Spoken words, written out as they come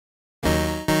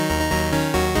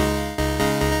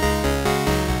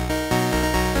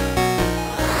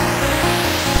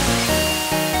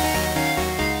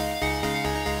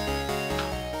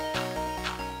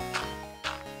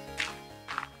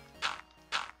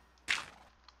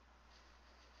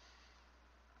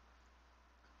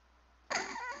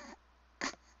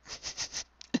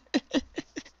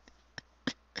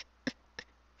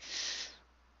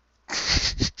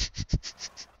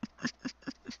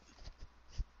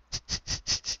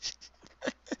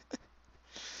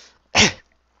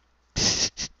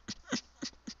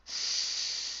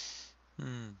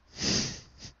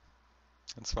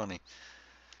That's funny.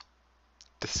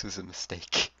 This was a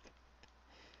mistake.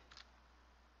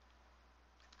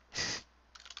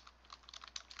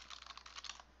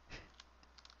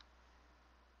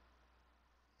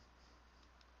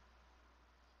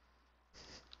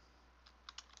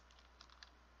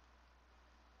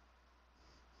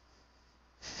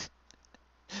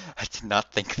 I did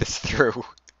not think this through.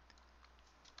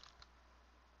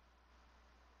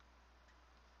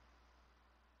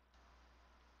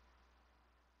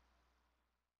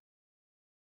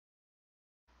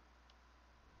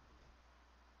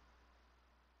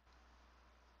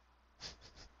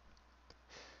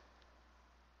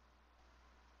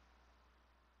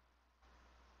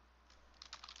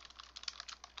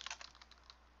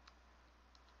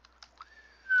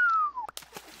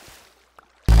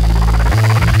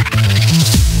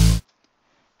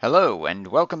 Hello, and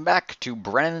welcome back to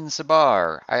Brennyn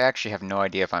Sabar. I actually have no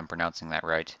idea if I'm pronouncing that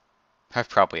right. I've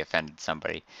probably offended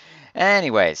somebody.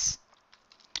 Anyways,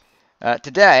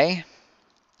 today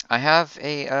I have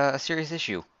a serious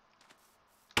issue.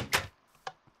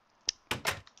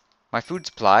 My food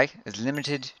supply is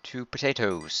limited to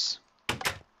potatoes,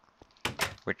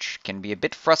 which can be a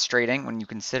bit frustrating when you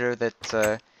consider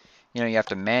that you have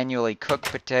to manually cook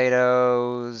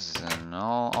potatoes and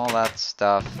all that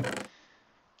stuff.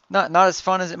 Not as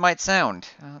fun as it might sound.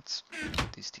 Let's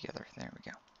put these together. There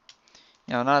we go.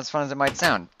 Not as fun as it might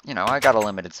sound. I got a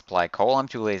limited supply of coal. I'm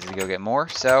too lazy to go get more,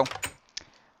 so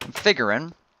I'm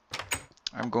figuring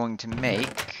I'm going to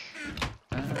make,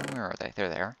 where are they? There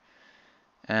they are.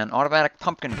 An automatic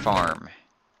pumpkin farm,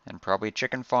 and probably a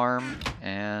chicken farm,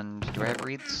 and do I have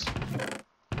reeds?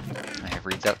 I have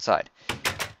reeds outside.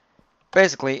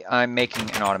 Basically, I'm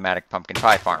making an automatic pumpkin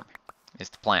pie farm, is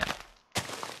the plan.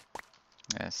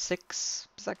 6,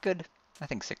 is that good? I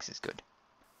think 6 is good.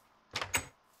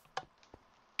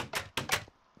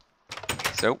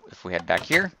 So, if we head back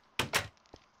here,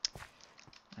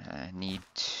 I need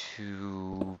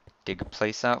to dig a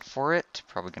place out for it.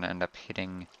 Probably going to end up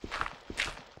hitting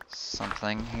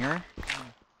something here.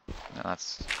 No,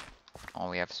 that's all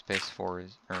we have space for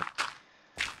is, or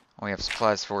all we have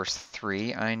supplies for is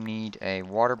 3. I need a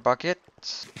water bucket.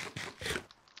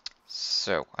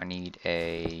 So, I need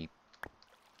a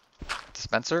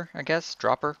dispenser, I guess.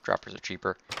 Dropper. Droppers are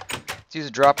cheaper. Let's use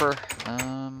a dropper.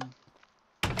 I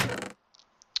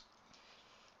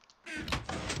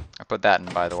put that in,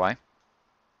 by the way.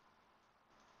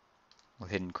 With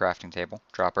hidden crafting table.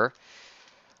 Dropper.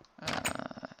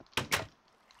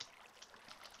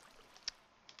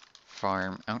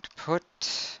 Farm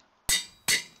output.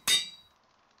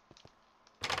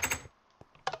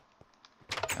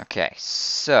 Okay,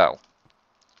 so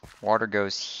water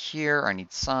goes here. I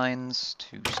need signs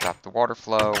to stop the water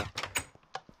flow.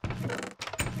 I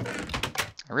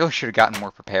really should have gotten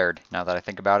more prepared now that I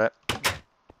think about it.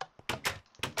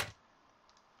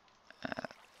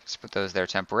 Let's put those there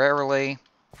temporarily.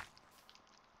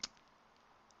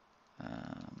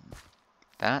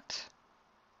 That.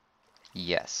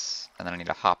 Yes. And then I need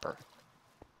a hopper.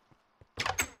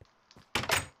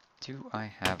 Do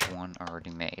I have one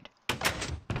already made?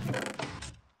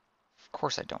 Of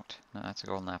course I don't. No, that's a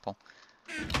golden apple.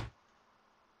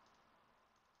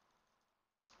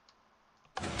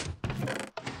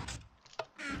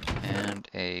 And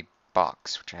a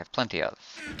box, which I have plenty of.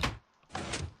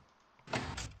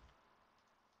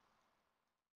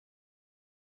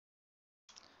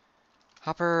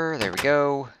 Hopper, there we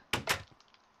go.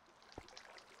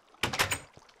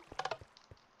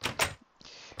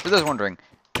 For those wondering,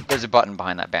 there's a button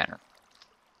behind that banner.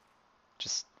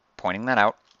 Just pointing that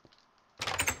out.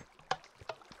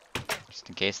 Just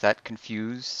in case that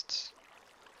confused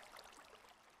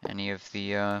any of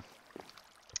the, I'm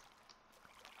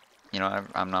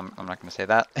not going to say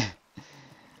that.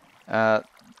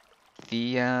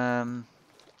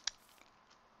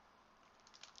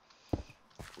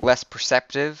 Less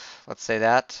perceptive, let's say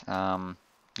that.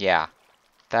 Yeah,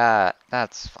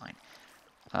 that's fine.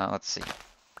 Let's see.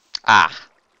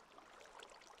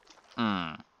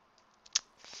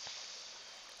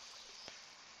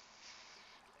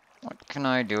 What can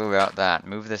I do about that?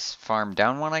 Move this farm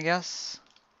down one, I guess?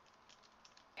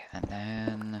 And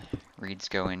then reeds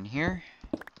go in here.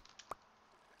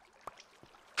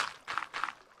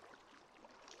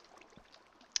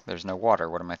 There's no water.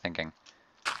 What am I thinking?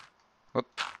 Whoop.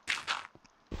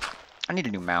 I need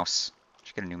a new mouse.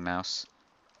 Should get a new mouse.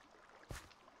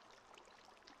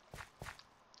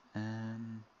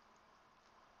 And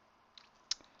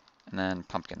then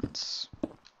pumpkins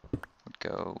would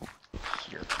go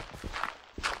here.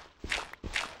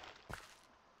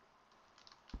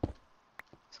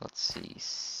 So let's see.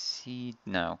 Seed,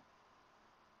 no.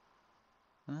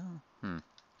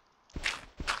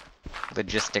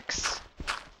 Logistics.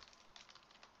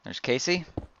 There's Casey.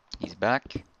 He's back.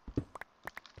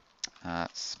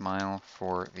 Smile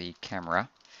for the camera.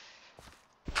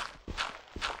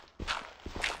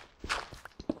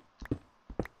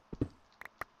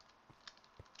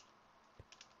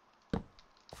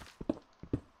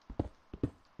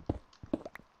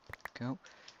 Go.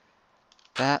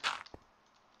 That.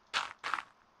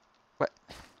 What?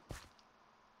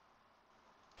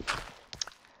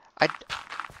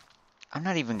 I'm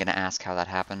not even gonna ask how that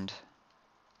happened.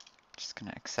 Just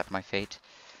gonna accept my fate.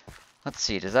 Let's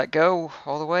see, does that go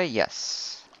all the way?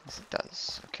 Yes. Yes, it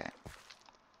does. Okay.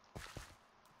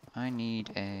 I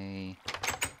need a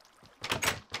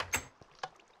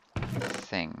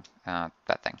thing.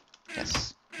 That thing.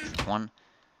 Yes. That's the one.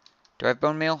 Do I have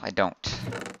bone meal? I don't.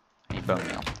 I need bone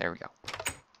meal. There we go.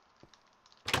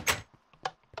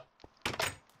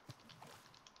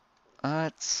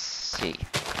 Let's see.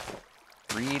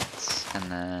 Reeds,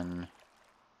 and then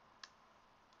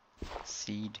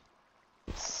seed.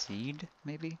 Seed,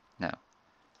 maybe? No.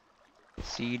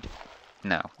 Seed.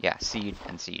 No. Yeah, seed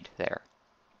and seed. There.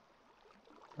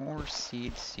 More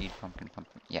seed, seed, pumpkin,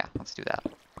 pumpkin. Yeah, let's do that.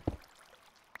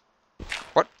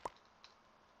 What?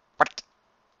 What?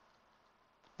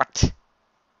 What?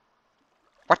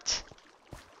 What?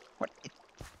 What?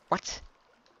 What?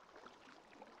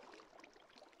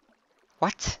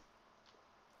 What?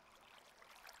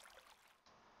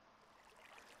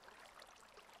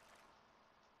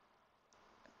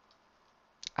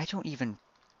 I don't even...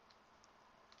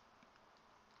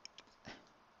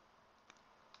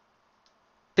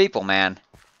 People, man.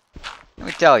 Let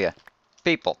me tell you.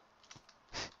 People.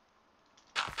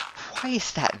 Why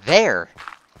is that there?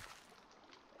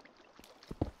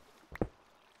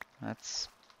 Let's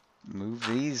move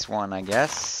these one, I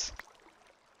guess.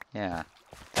 Yeah,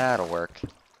 that'll work.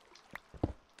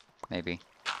 Maybe.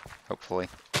 Hopefully.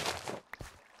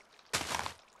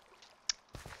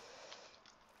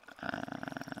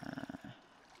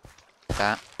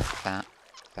 That.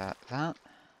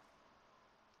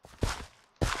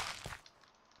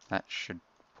 That should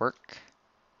work.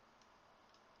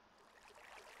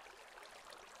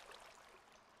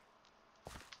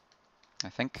 I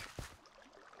think.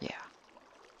 Yeah.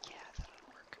 Yeah,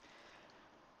 that'll work.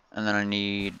 And then I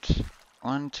need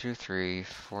 1, 2, 3,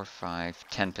 4, 5,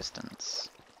 10 pistons.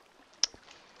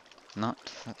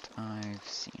 Not that I've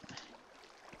seen.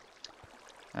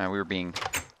 We were being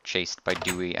chased by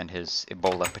Dewey and his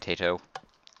Ebola potato.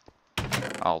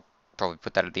 I'll probably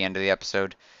put that at the end of the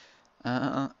episode.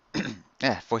 Yeah,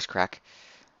 voice crack.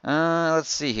 Let's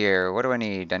see here. What do I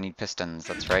need? I need pistons,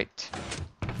 that's right.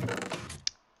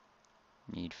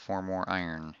 Need 4 more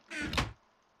iron.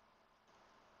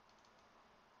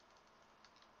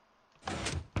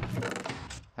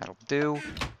 That'll do.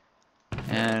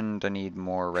 And I need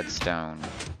more redstone.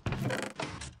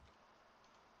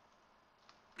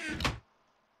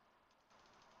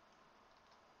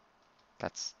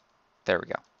 That's... There we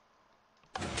go.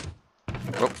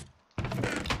 Whoop.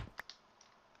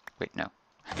 Wait, no.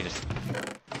 I can just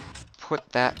put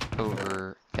that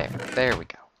over there. There we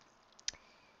go.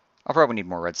 I'll probably need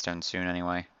more redstone soon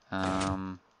anyway.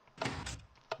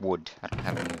 Wood. I don't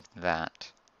have any of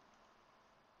that.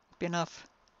 Be enough.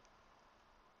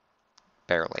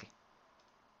 Barely.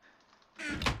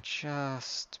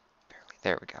 Just barely.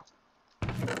 There we go.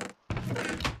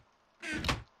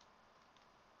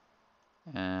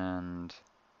 And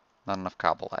not enough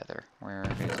cobble either. Where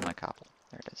is my cobble?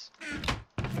 There it is.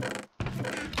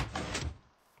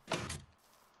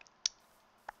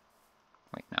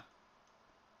 Wait, no.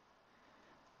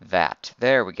 That.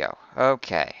 There we go.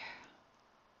 Okay.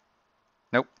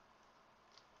 Nope.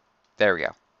 There we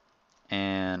go.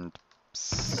 And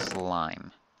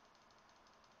slime.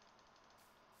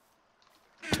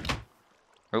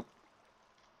 Oh.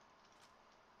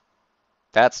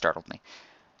 That startled me.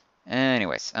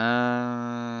 Anyways,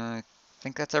 I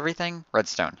think that's everything.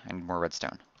 Redstone. I need more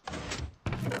redstone.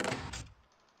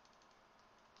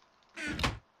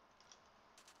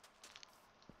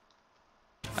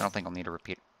 I don't think I'll need a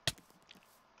repeater.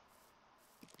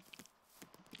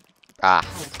 Ah,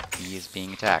 he is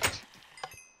being attacked.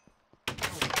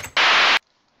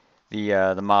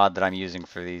 The mod that I'm using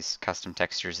for these custom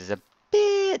textures is a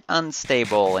bit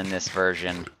unstable in this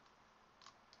version.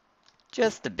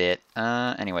 Just a bit.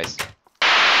 Anyways,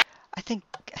 I think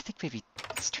maybe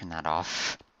let's turn that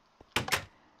off.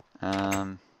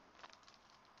 Let's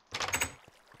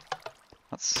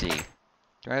see.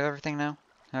 Do I have everything now?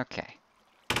 Okay.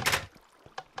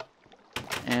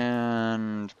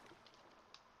 And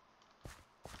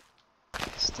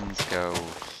pistons go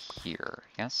here.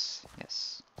 Yes?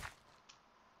 Yes.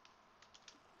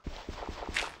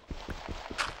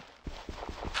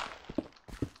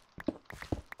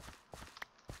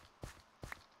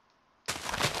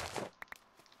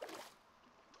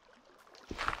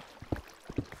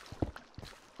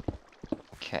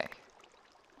 Okay.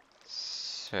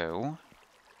 So...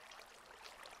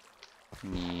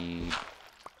 need...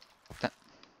 that.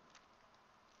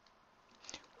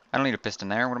 I don't need a piston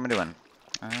there. What am I doing?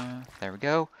 There we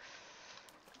go.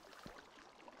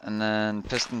 And then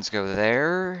pistons go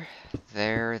there,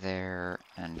 there,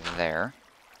 and there.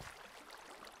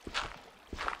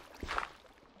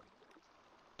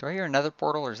 Do I hear another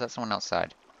portal, or is that someone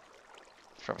outside?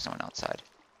 It's probably someone outside.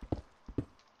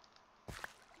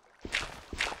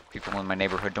 People in my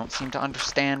neighborhood don't seem to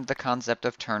understand the concept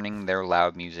of turning their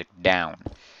loud music down.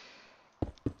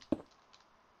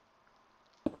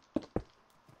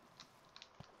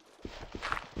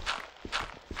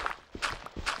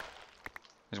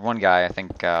 There's one guy, I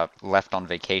think, left on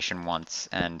vacation once,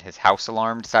 and his house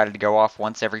alarm decided to go off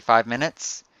once every 5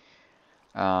 minutes.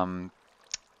 Yeah,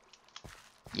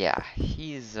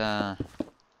 he's, I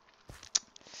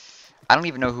don't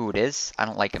even know who it is. I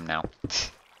don't like him now.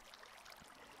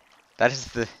 That is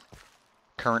the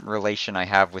current relation I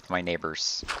have with my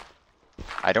neighbors.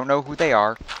 I don't know who they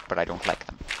are, but I don't like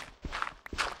them.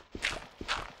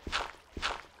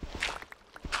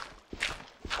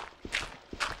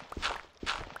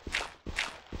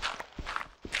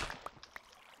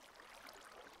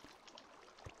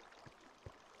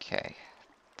 Okay,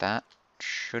 that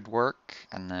should work,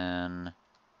 and then...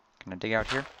 Can I dig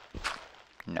out here?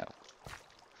 No.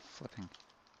 Flipping.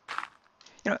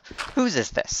 You know, whose is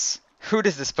this? Who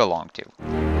does this belong to?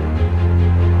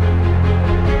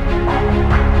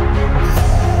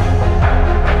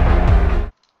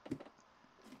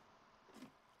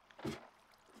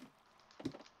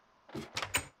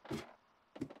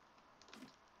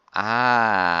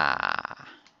 Ah.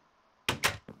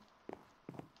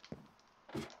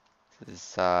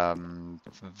 This is,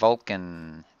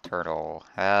 Vulcan turtle.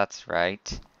 That's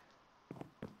right.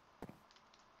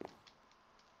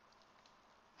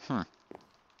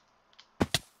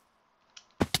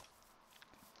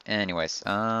 Anyways,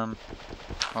 what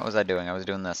was I doing? I was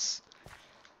doing this.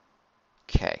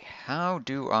 Okay, how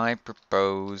do I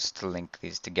propose to link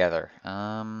these together?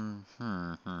 I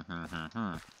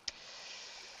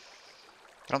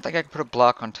don't think I could put a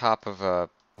block on top of a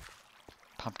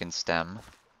pumpkin stem.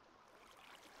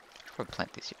 How do I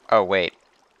plant these here? Oh, wait.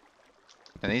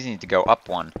 No, these need to go up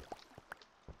one.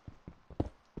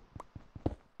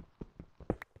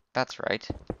 That's right.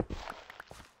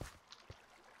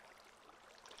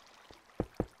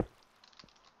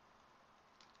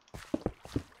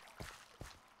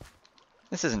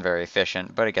 This isn't very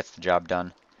efficient, but it gets the job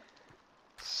done.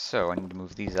 So, I need to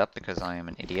move these up because I am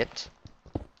an idiot.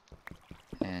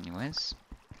 Anyways.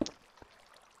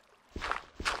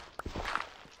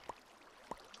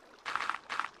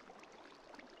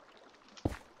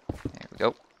 There we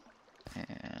go.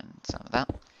 And some of that.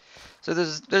 So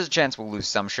there's a chance we'll lose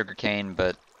some sugarcane,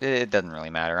 but it doesn't really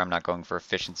matter. I'm not going for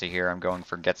efficiency here. I'm going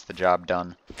for gets the job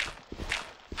done.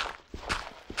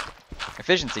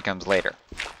 Efficiency comes later,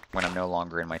 when I'm no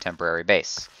longer in my temporary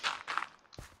base.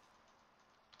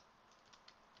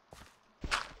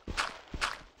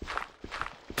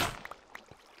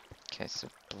 Okay, so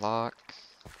block,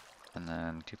 and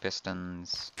then 2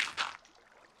 pistons.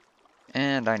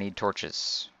 And I need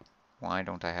torches. Why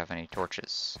don't I have any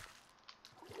torches?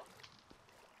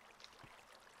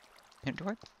 Do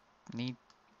I need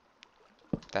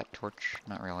that torch?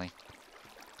 Not really.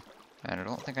 And I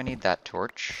don't think I need that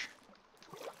torch.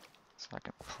 So I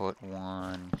can put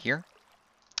one here.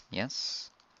 Yes.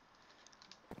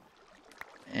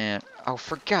 And, oh,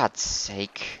 for God's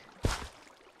sake.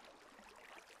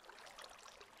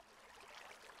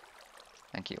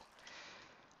 Thank you.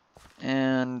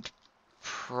 And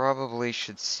probably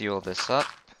should seal this up.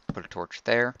 Put a torch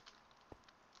there.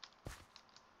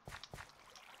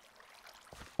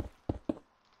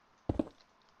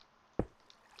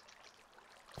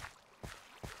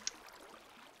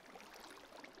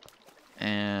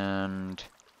 And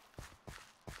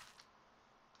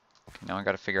okay, now I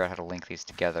gotta figure out how to link these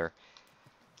together.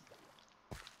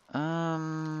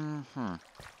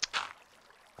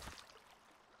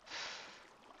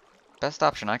 Best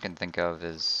option I can think of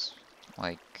is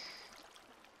like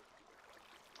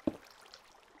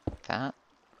that,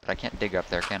 but I can't dig up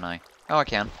there, can I? Oh, I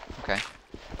can. Okay.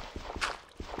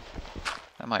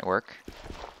 That might work.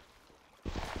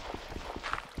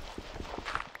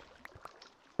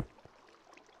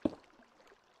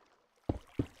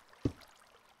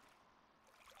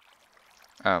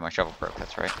 Oh, my shovel broke,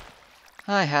 that's right.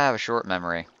 I have a short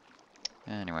memory.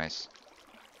 Anyways.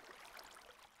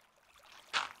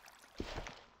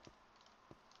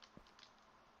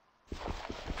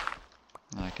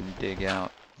 I can dig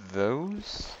out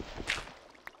those.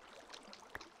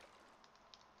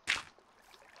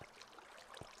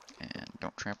 And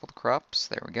don't trample the crops.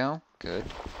 There we go. Good.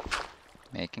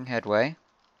 Making headway.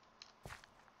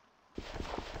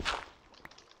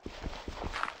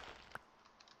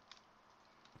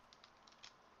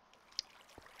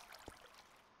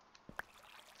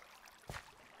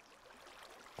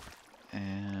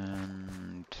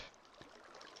 And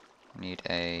need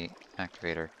a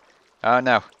activator. Oh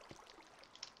no.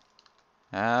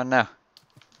 Oh no.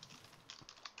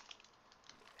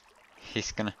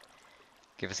 He's gonna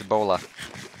give us Ebola.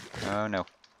 Oh no.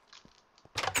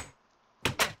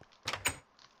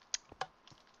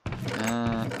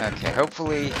 Okay,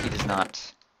 hopefully he does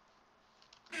not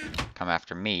come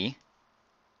after me.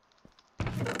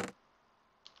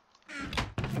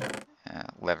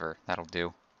 Lever, that'll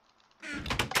do.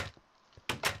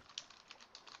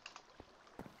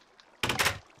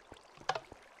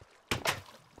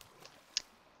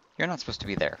 You're not supposed to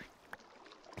be there.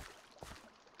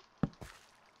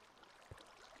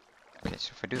 Okay,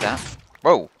 so if I do that...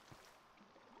 Whoa!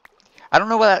 I don't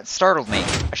know why that startled me.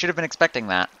 I should have been expecting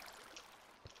that.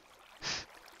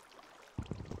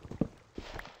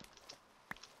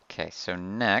 Okay, so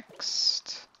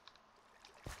next...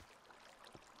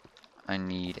 I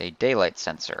need a daylight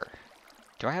sensor.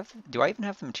 Do I even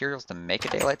have the materials to make a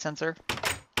daylight sensor?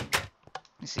 Let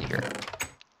me see here.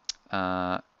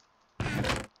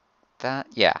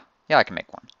 Yeah, I can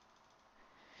make one.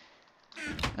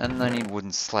 And I need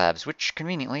wooden slabs, which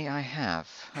conveniently I have.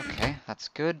 Okay, that's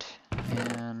good.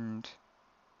 And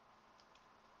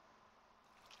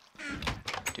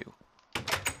do.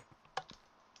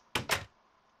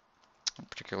 I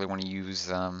particularly want to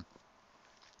use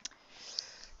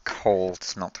coal to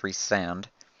smelt 3 sand.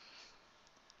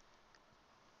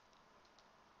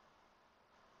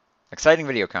 Exciting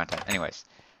video content. Anyways.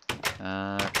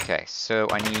 Okay, so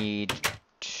I need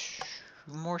 2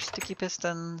 more sticky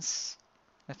pistons.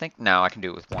 I think. No, I can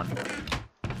do it with 1.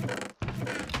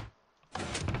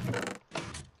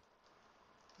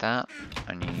 That.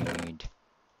 I need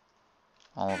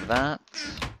all of that.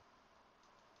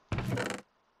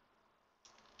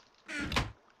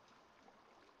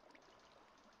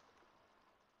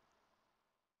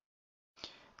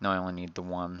 No, I only need the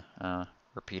 1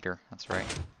 repeater. That's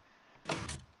right.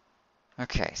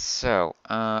 Okay, so,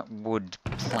 wood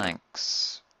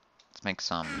planks. Let's make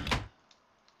some.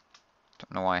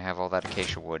 Don't know why I have all that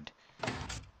acacia wood.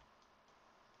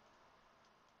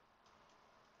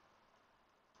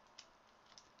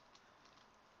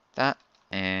 That,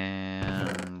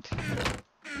 and...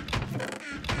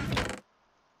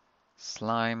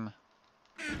 slime.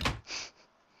 I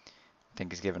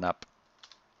think he's given up.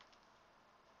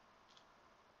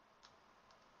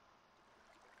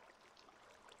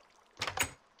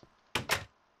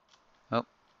 Oh.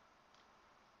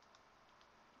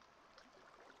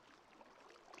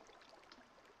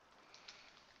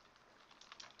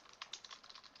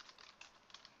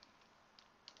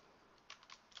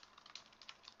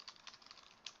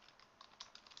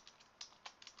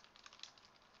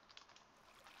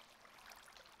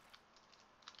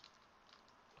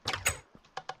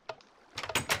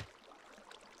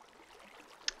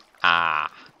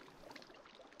 Ah.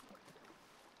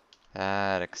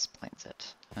 That explains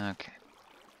it. Okay.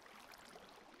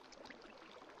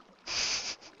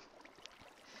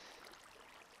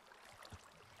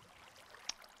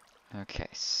 Okay,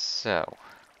 so...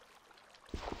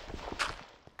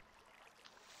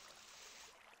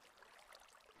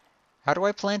 how do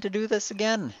I plan to do this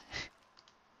again?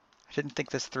 I didn't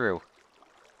think this through.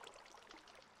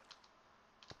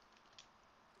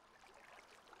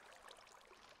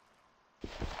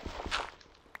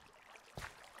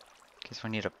 Guess we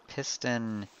need a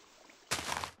piston...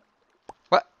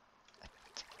 What?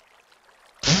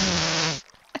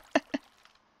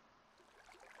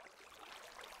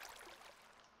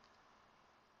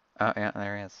 Oh, yeah,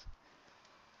 there he is.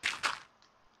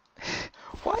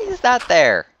 Why is that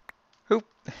there? Who?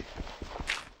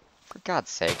 For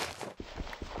God's sake.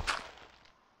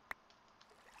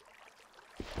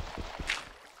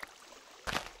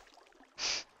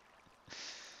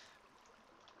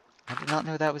 I did not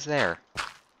know that was there.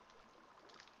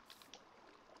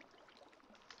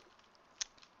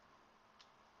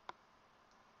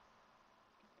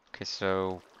 Okay,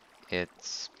 so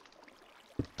it's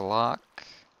block,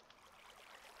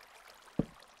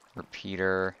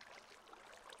 repeater,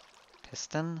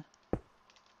 piston,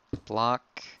 block,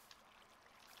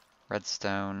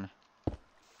 redstone.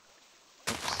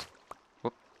 Oops.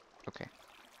 Whoop. Okay.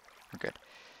 We're good.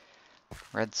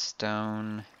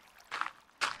 Redstone.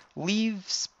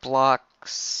 Leaves block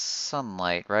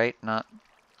sunlight, right? Not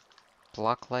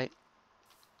block light?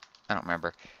 I don't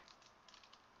remember.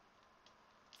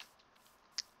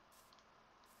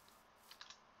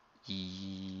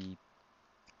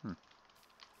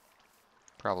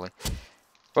 Probably.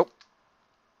 Oh!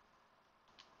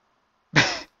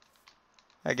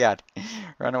 My god.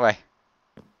 Run away.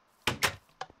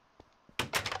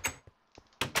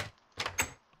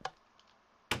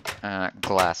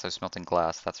 Glass. I was smelting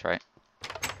glass. That's right.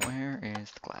 Where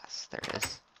is the glass? There it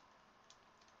is.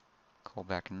 Coal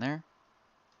back in there.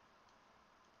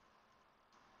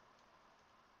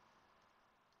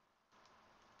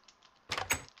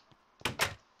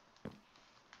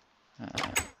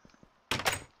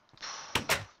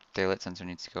 Daylight sensor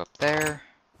needs to go up there.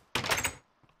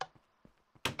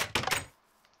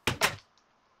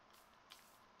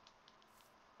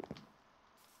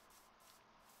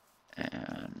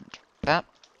 And that.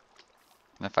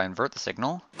 And if I invert the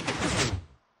signal,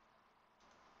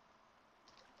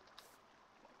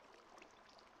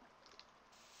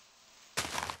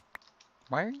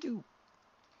 why are you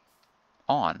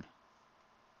on?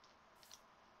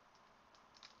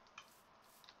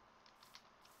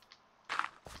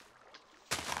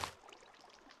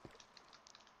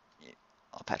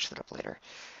 I'll patch that up later.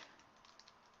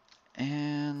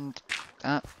 And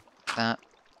that.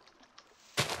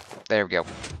 There we go.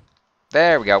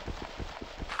 There we go.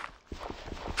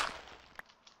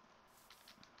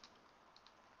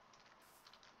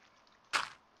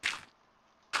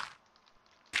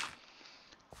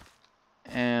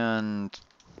 And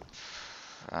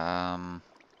I'll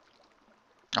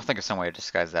think of some way to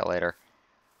disguise that later.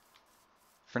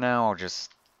 For now, I'll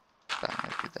just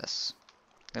do this.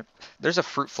 There's a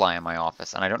fruit fly in my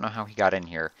office, and I don't know how he got in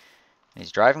here.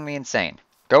 He's driving me insane.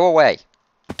 Go away!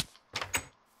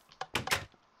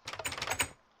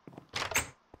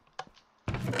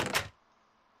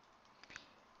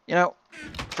 You know,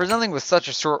 for something with such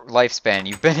a short lifespan,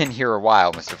 you've been in here a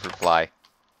while, Mr. Fruit Fly.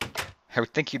 I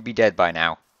would think you'd be dead by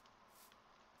now.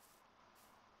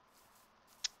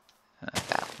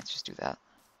 Let's just do that.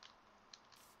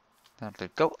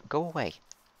 Go away.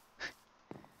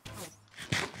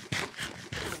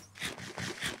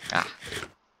 Ah.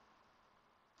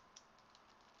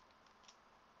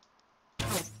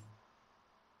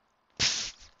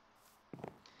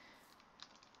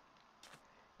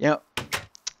 You know,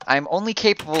 I'm only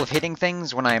capable of hitting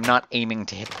things when I am not aiming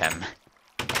to hit them.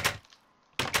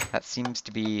 That seems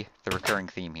to be the recurring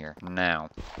theme here. Now.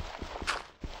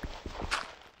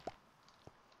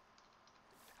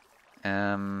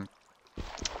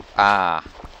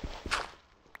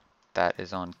 That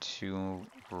is on too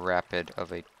rapid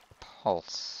of a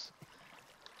pulse.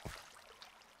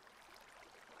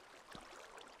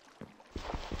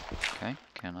 Okay,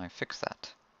 can I fix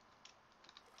that?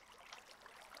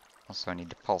 Also, I need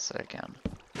to pulse it again.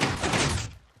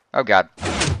 Oh god.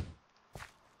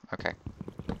 Okay.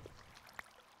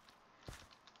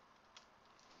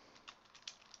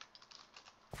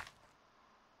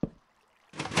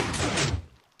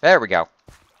 There we go.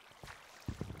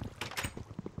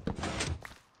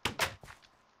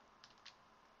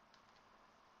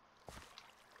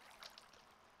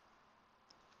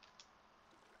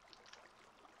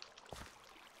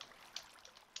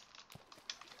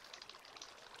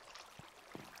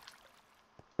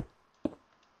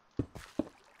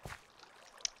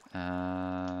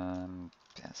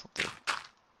 This'll do.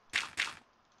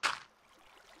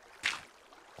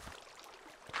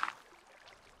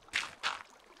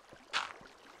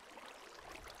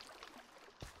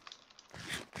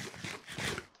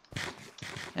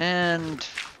 And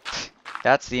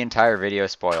that's the entire video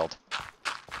spoiled.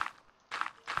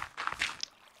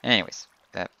 Anyways,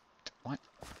 what?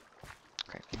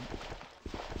 Okay.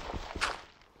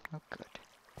 Oh, good.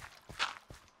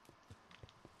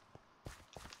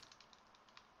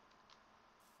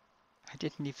 I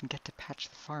didn't even get to patch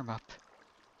the farm up.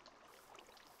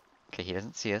 Okay, he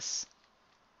doesn't see us.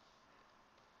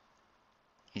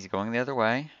 He's going the other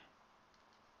way.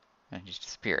 And he's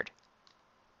disappeared.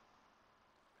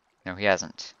 No, he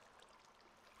hasn't.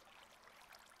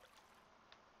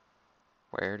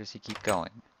 Where does he keep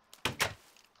going?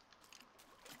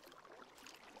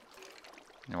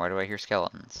 And why do I hear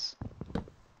skeletons?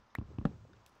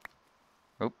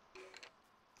 Oop.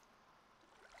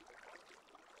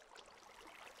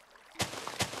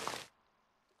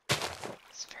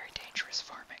 It's very dangerous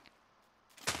farming.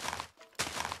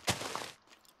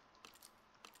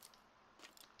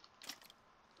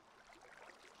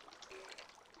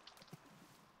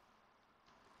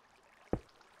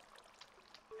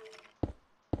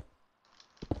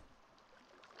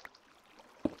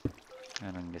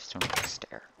 need a stone brick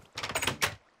stair.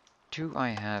 Do I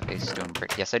have a stone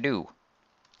brick? Yes, I do.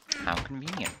 How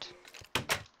convenient.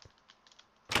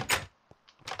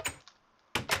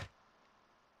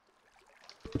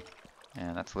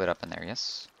 And that's lit up in there,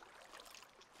 yes?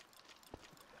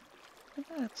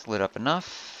 That's lit up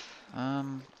enough.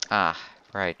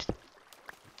 Right.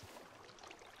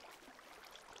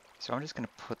 So I'm just gonna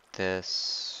put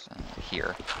this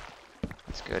here.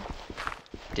 That's good.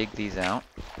 Dig these out.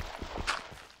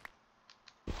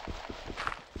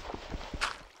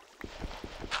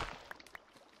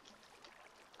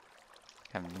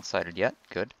 Haven't been sighted yet.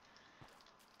 Good.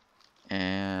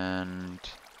 And...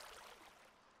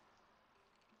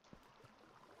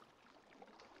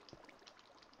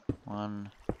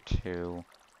 one, two,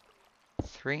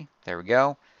 three. There we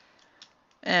go.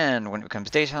 And when it becomes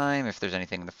daytime, if there's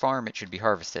anything in the farm, it should be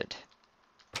harvested.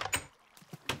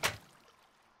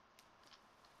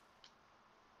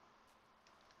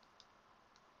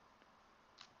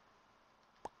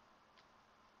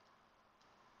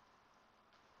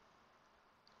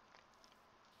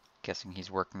 Guessing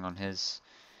he's working on his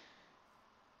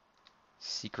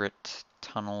secret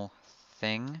tunnel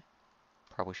thing.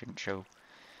 Probably shouldn't show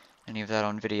any of that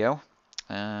on video.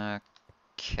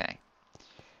 Okay.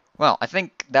 Well, I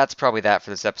think that's probably that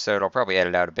for this episode. I'll probably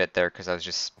edit out a bit there because I was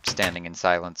just standing in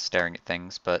silence staring at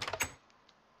things, but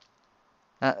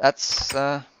that's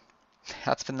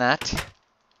been that.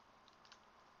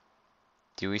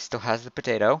 Dewey still has the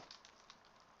potato.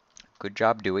 Good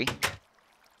job, Dewey.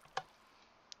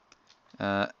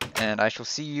 And I shall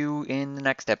see you in the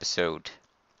next episode.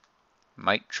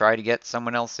 Might try to get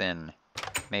someone else in.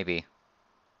 Maybe.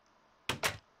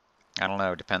 I don't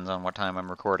know. Depends on what time I'm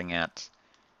recording at.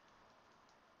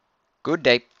 Good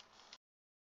day.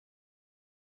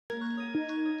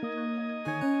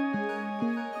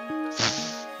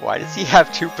 Why does he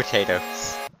have two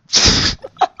potatoes?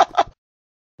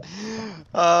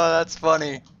 Oh, that's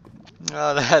funny.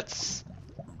 Oh, that's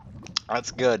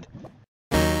good.